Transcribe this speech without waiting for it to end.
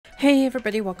Hey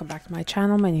everybody, welcome back to my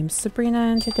channel. My name's Sabrina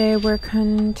and today we're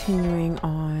continuing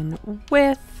on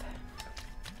with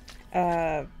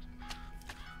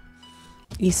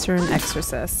Eastern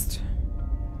Exorcist.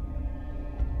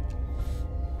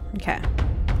 Okay.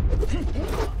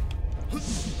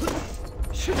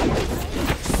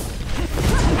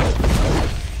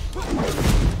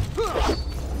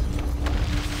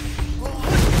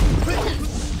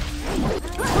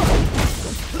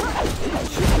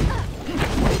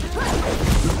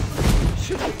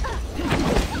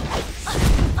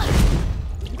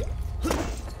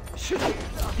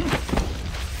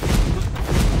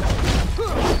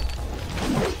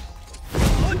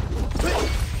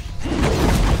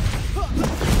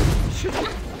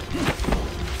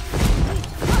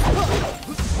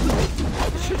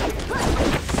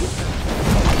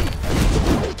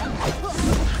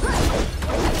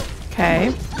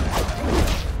 Okay.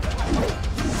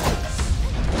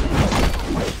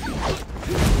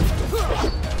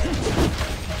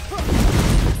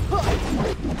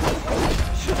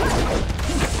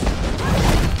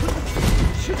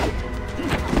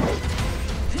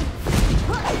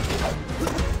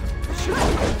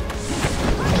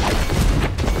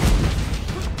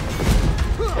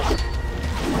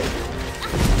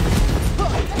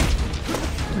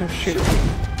 Oh shoot.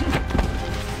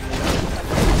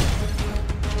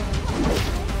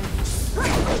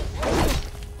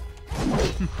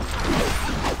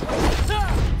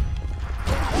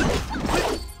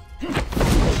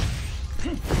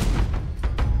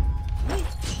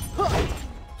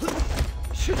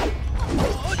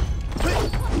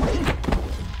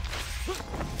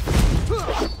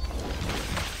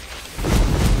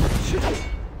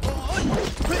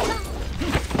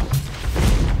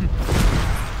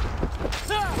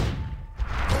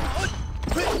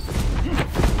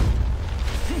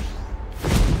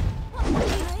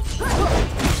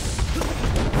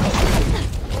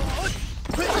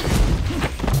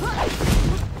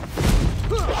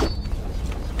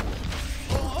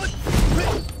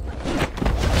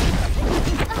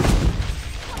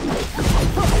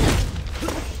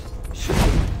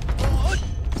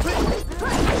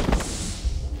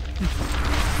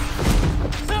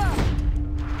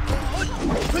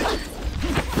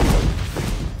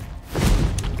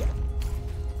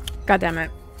 God damn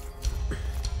it.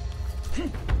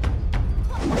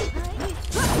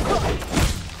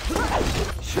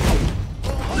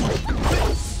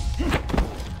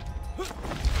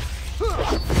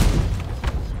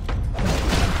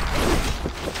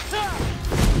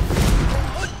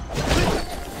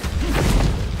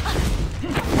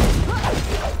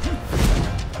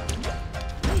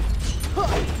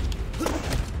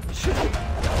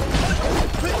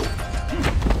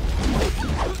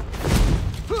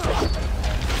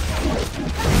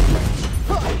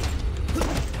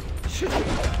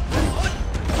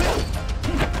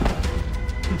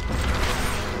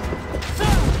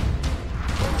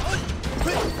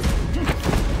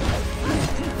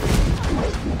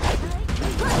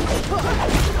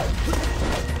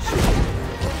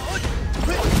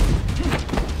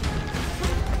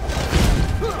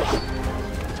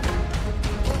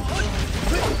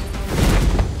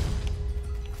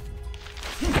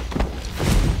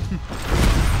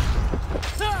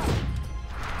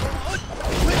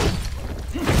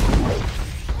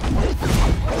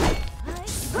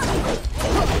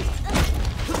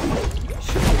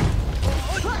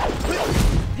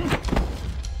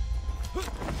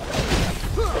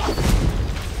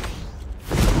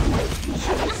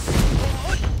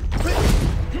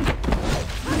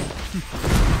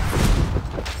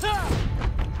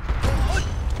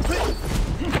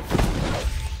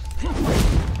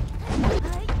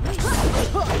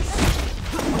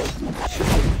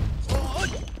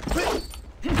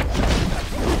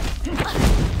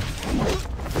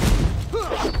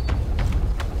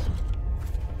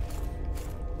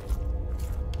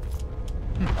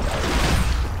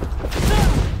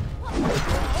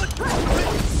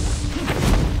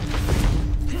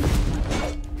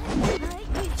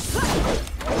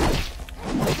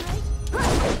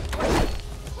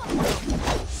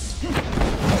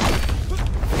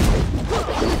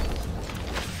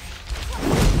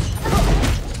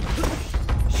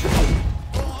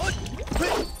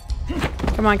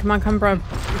 Come on, come on, come, bro.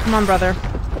 Come on, brother.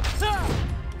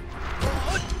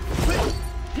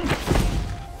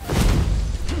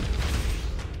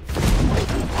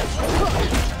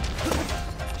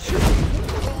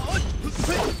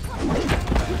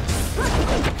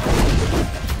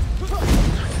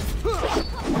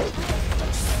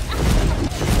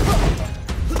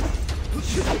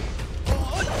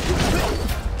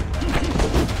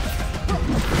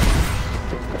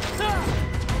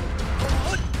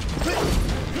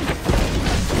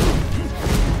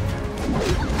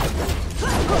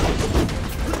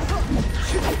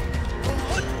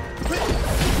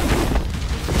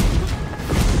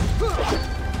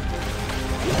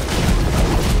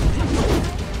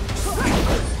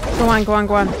 Go on, go on,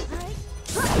 go on.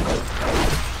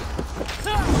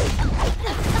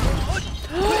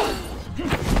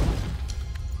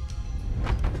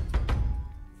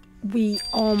 We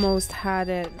almost had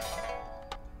it.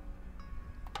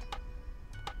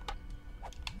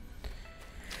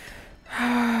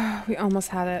 We almost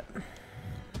had it.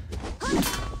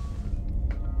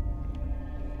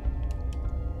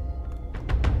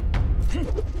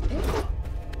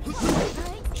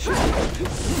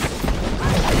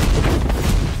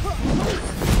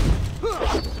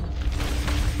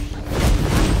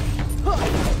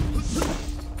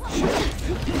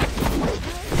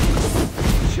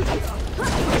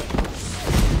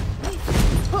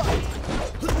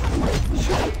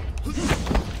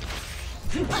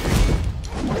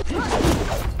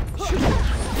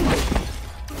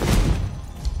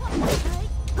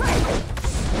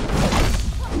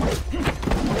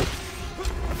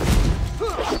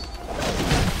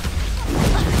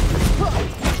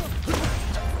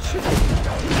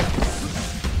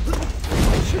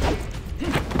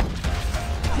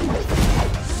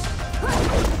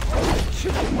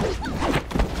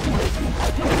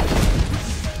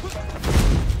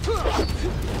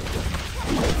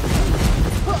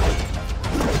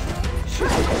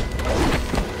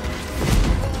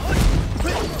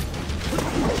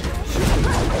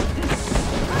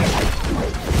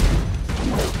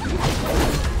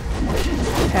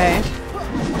 Okay.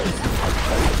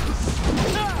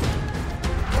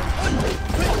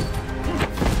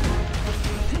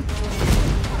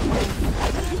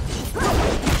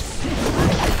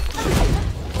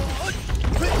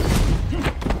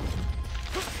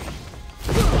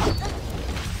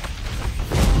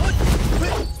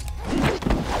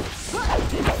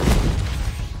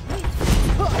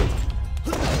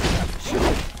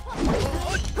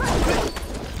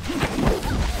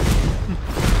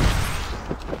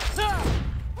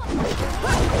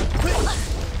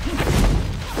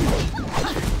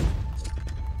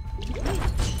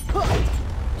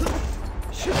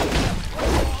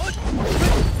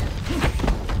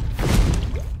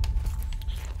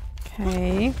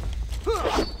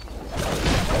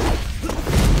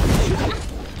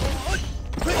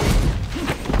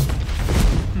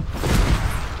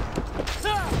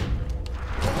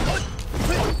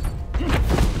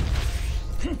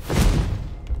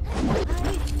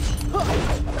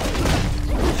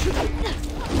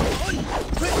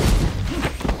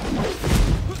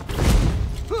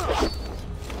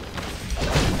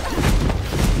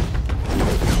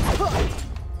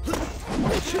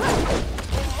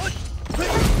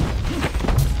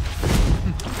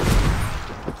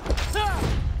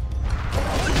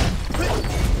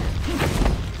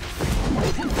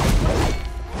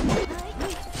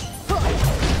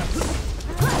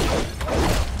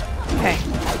 Okay.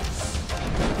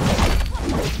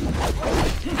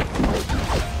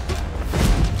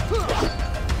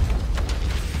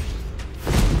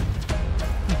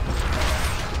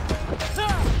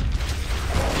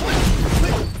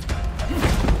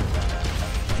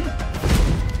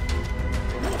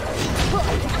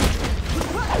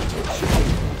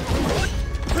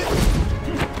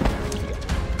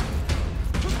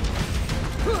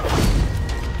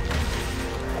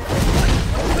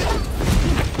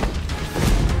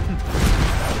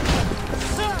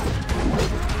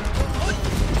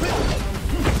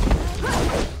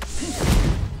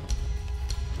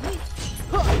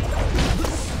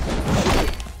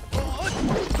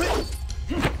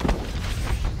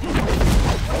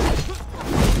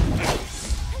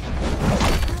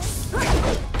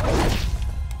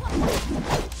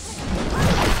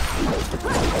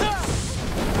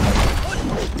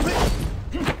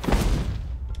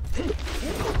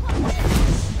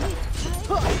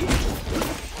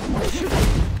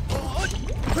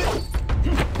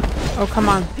 Oh, come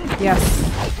on. Yes.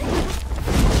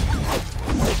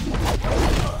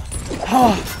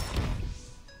 Oh!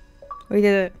 We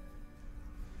did it.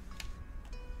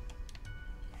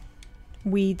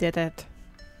 We did it.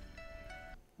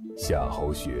 夏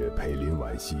侯雪陪林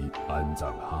婉兮安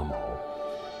葬阿毛。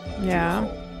 Yeah. 之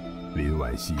后，林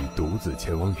婉兮独自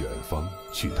前往远方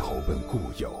去投奔故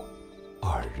友，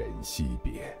二人惜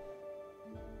别。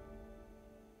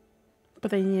 But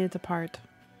they needed to part.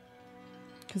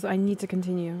 Because I need to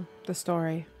continue the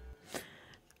story.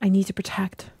 I need to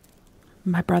protect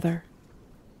my brother.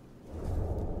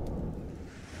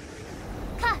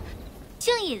 看，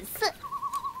清隐寺，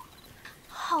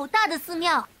好大的寺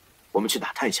庙。我们去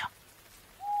打探一下。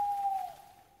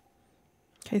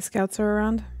 Okay, scouts are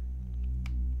around.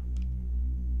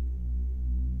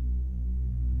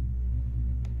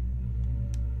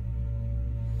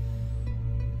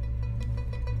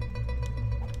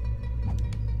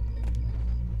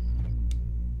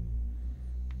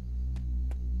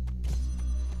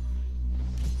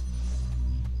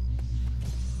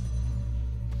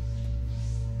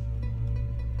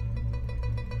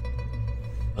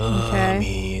 阿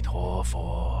弥陀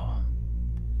佛。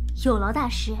有劳大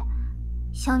师，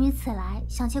小女此来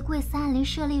想借贵司暗灵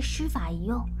舍利施法一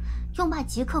用，用罢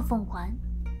即刻奉还。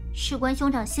事关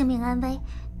兄长性命安危，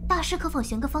大师可否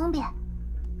行个方便？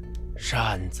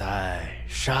善哉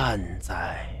善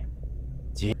哉。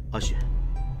阿雪，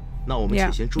那我们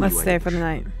且先住一 let's 晚 stay 也 for 不 the 是。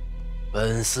 night.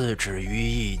 本寺只于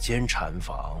一间禅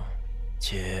房，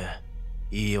且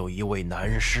已有一位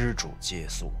男施主借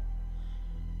宿。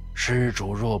施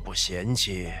主若不嫌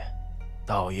弃，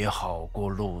倒也好过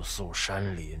露宿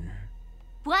山林。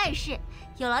不碍事，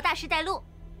有劳大师带路。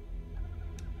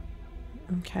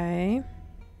 Okay.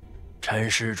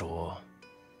 陈施主，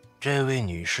这位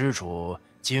女施主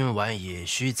今晚也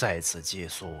需在此借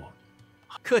宿。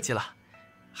客气了，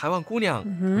还望姑娘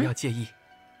不要介意。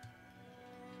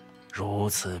如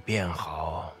此便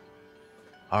好，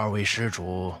二位施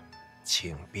主，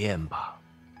请便吧。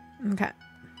 Okay.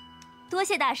 多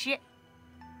谢大师。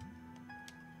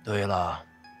对了，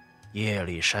夜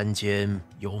里山间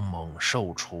有猛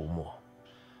兽出没，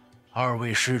二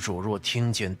位施主若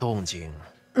听见动静，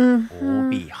不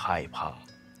必害怕。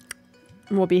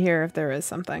 We'll be here if there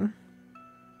is something.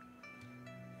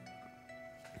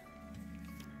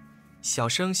 小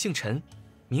生姓陈，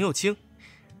名又清，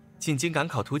进京赶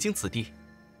考途经此地，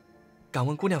敢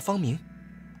问姑娘芳名？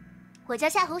我叫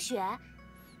夏侯雪。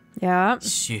 Yeah.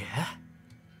 雪，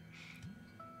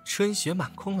春雪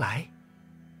满空来，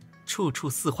处处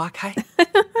似花开。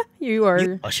You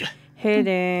are 阿雪，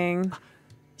 hitting.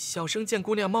 小生见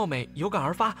姑娘貌美，有感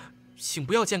而发，请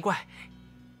不要见怪。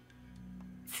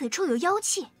此处有妖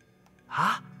气。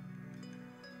啊？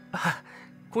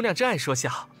姑娘真爱说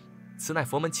笑，此乃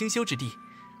佛门清修之地，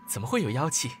怎么会有妖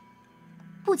气？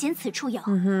不仅此处有，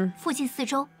附近四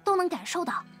周都能感受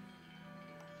到。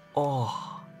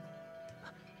哦，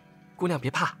姑娘别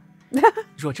怕，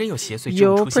若真有邪祟之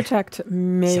物 You'll 出现， protect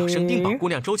me. 小生定保姑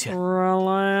娘周全。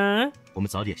 Really? 我们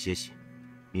早点歇息，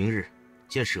明日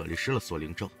见舍利施了锁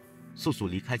灵咒，速速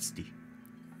离开此地。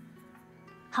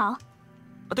好，啊，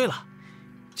对了，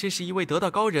这是一位得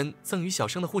道高人赠予小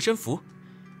生的护身符，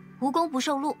无功不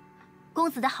受禄。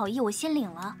公子的好意我心领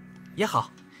了。也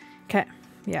好。 Okay.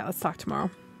 Yeah, let's talk tomorrow.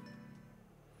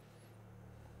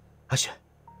 阿雪，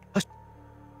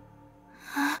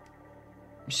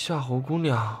夏侯姑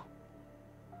娘。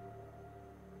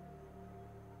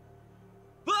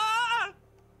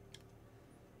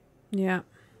 Yeah.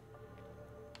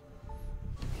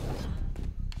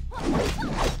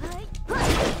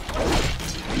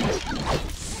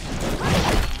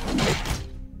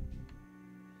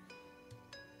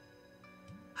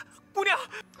 姑娘，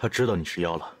他知道你是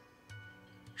妖了，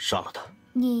杀了他。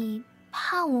你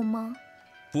怕我吗？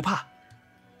不怕。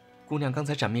姑娘刚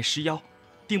才斩灭尸妖，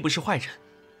定不是坏人。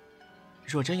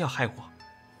若真要害我，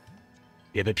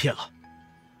别被骗了，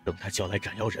等他叫来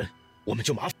斩妖人，我们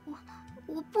就麻烦。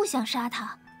我不想杀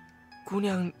他。姑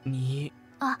娘你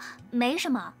啊，没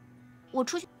什么，我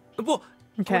出去。不，姑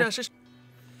Okay. 娘是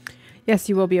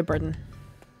Yes, you will be a burden.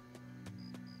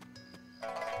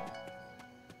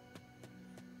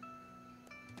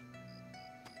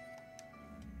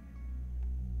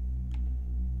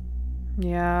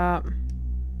 Yeah.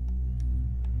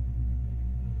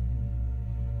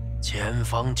 前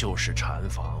方就是禅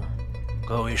房，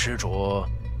各位施主，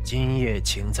今夜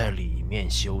请在里面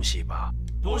休息吧。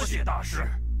多谢大师。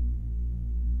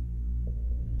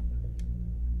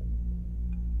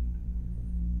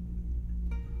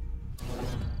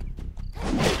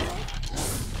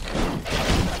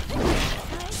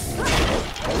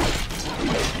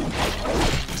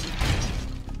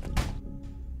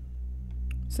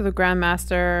 So the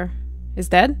Grandmaster is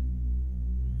dead? “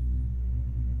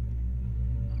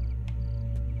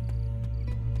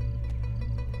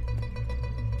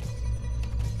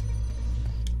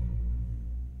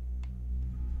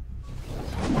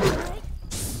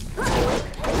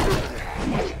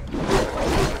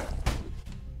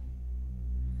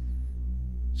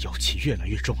妖气越来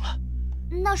越重了。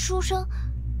那书生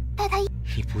带他一……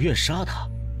你不愿杀他，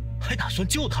还打算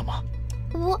救他吗？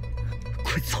我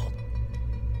快走！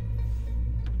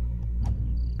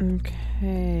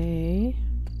 Okay.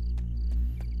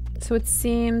 So it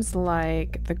seems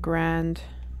like the Grand...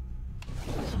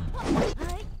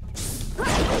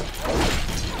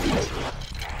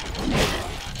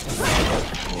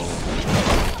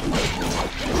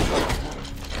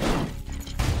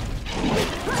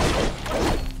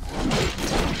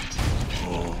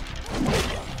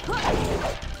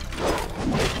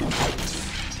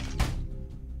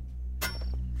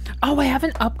 Oh, I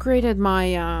haven't upgraded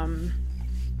my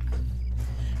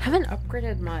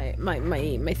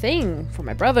my thing for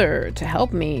my brother to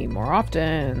help me more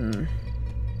often.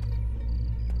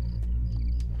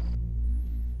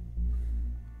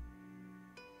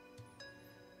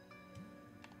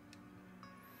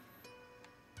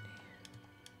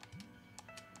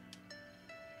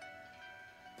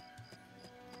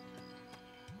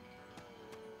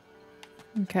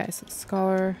 Okay, so the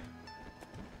scholar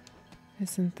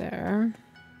isn't there.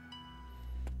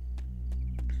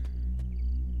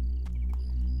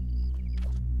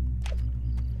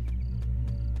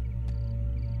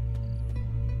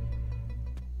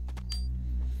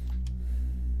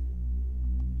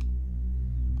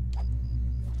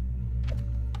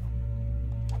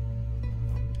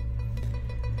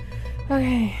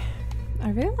 Okay, I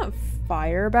really want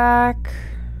fire back.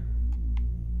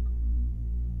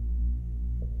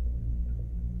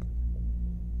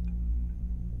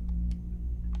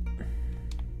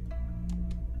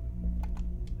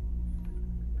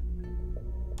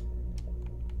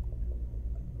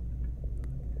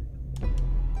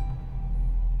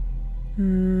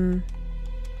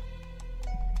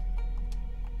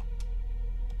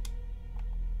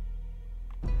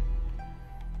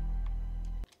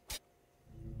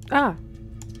 Ah,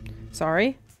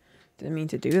 sorry. Didn't mean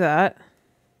to do that.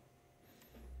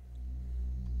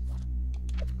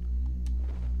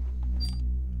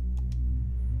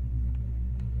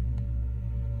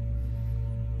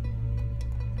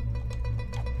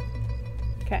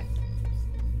 Okay.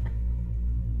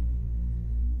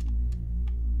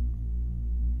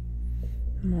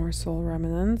 More soul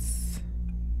remnants.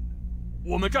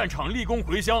 我们战场立功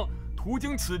回乡，途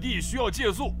经此地需要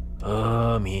借宿。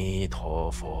阿弥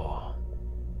陀佛，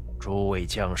诸位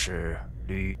将士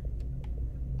旅。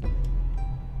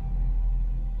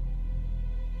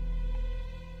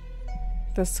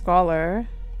The scholar.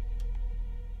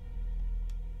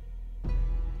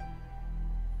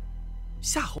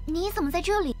 夏侯，你怎么在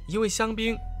这里？一位乡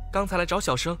兵刚才来找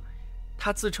小生，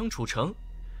他自称楚城，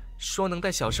说能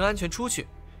带小生安全出去，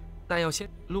但要先。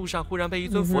路上忽然被一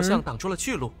尊佛像挡住了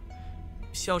去路，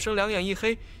小生两眼一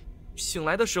黑，醒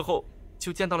来的时候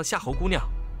就见到了夏侯姑娘。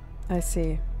I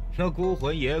see. 那孤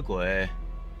魂野鬼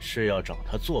是要找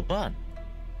他作伴。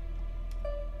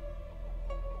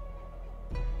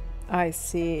I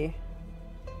see.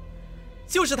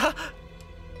 就是他。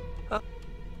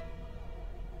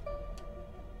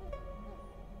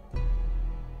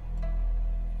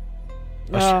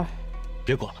啊！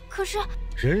别管了。可是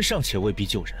人尚且未必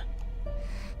救人，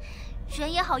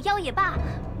人也好，妖也罢，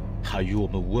他与我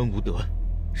们无恩无德，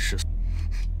是。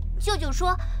舅舅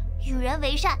说，与人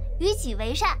为善，与己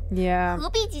为善， Yeah. 何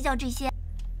必计较这些？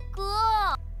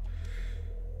哥。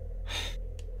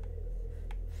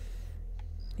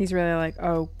He's really like,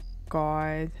 oh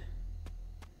God.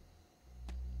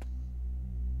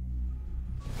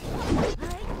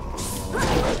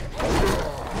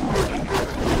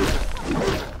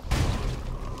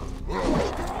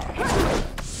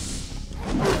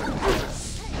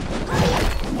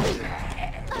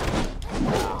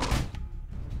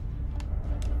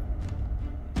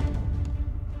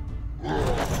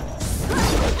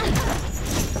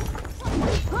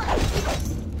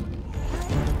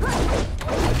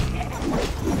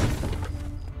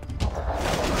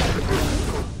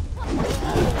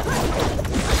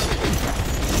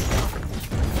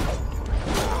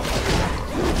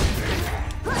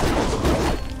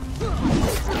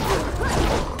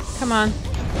 Come on.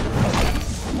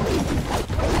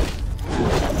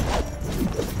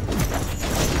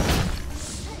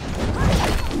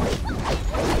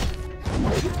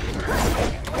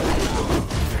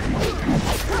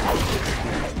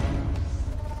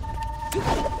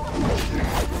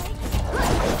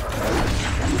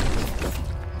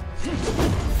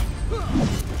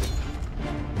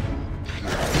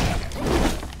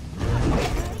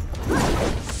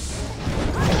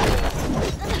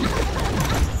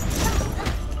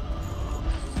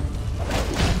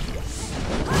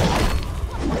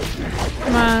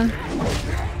 Come on.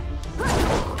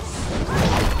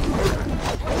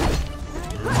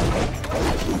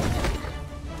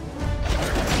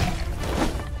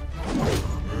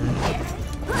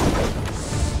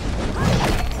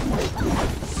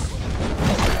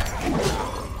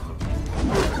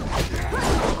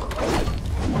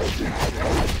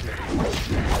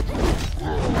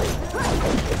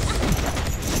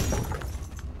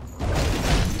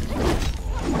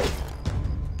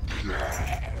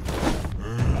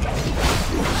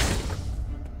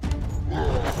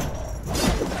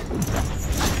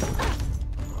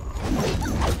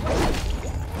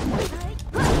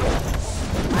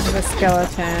 The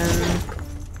skeleton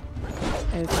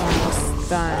is almost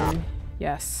done.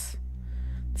 Yes.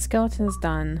 The skeleton is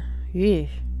done. Yee.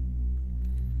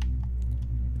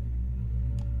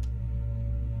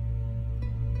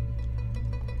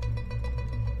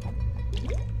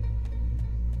 Yeah.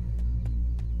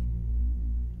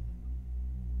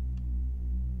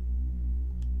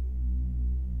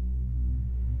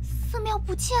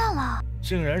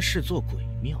 竟然是座鬼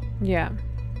庙。 Yeah.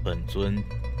 本尊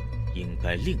应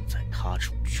该另在他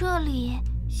处。这里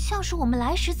像是我们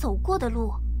来时走过的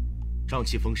路。瘴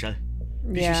气封山，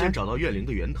必须先找到怨灵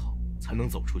的源头，才能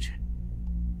走出去。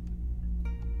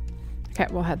Okay,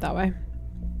 we'll head that way.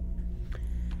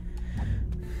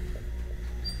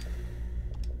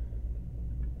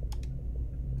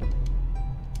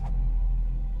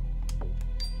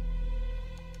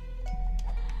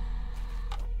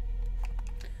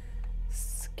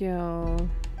 Skill.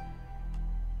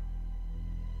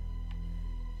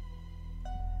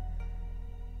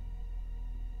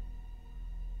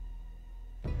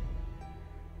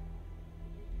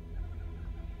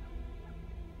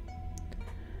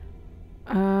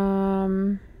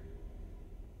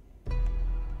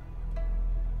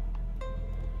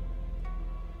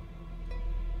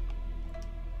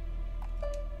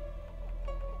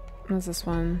 What's this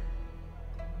one?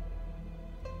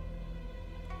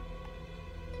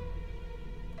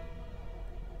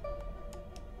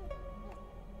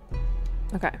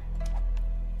 Okay.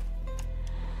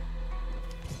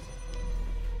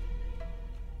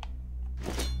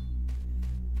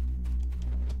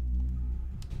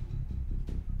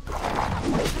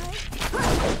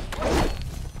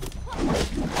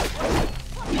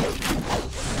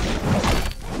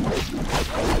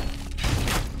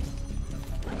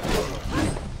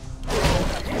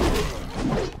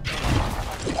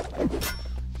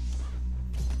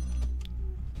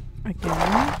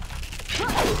 Again.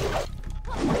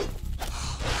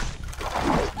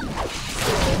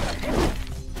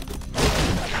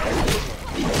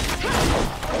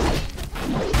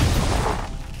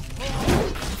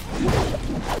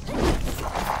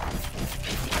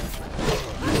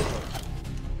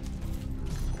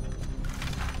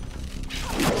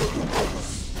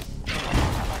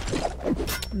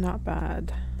 Not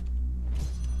bad.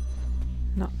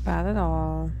 Not bad at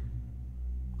all.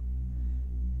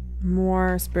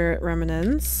 More spirit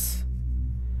remnants.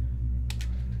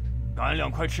 干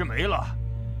粮快吃没了，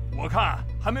我看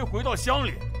还没回到乡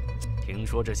里。听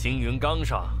说这星云冈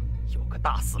上有个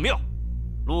大寺庙，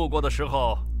路过的时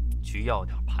候去要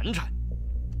点盘缠。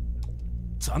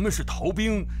咱们是逃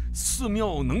兵，寺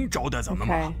庙能招待咱们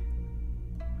吗？ Okay.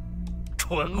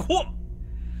 蠢货！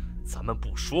咱们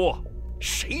不说，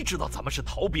谁知道咱们是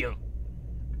逃兵？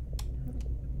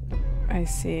 I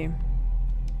see.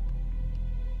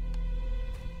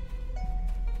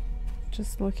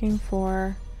 Just looking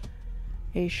for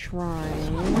a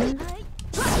shrine.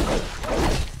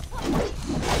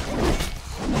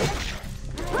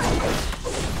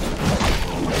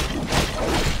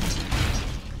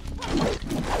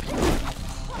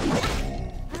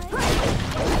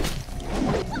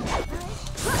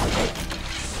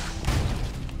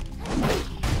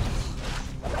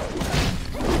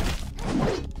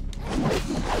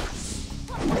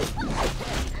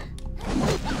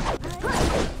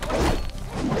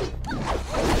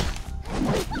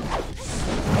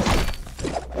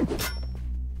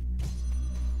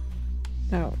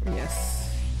 Oh, yes.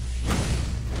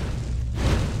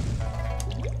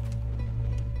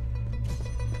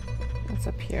 What's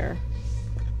up here?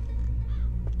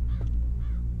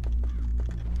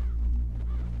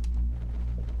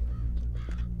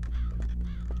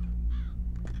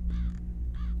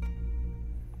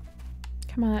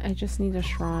 Come on, I just need a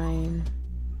shrine.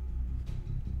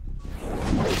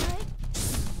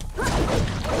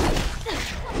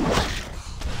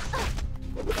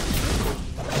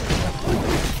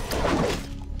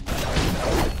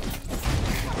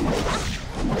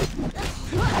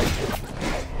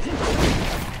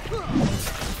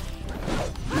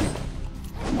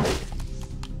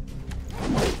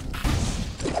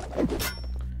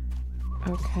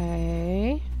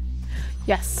 Okay.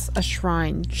 Yes, a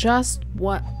shrine. Just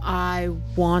what I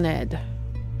wanted.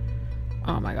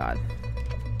 Oh my god.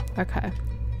 Okay.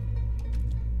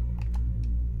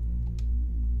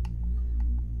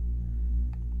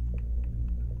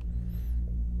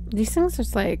 These things are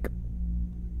like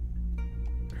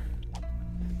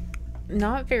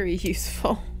not very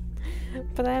useful.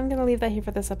 But I'm gonna leave that here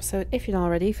for this episode. If you're not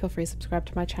already, feel free to subscribe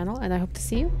to my channel, and I hope to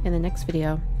see you in the next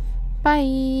video.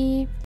 Bye!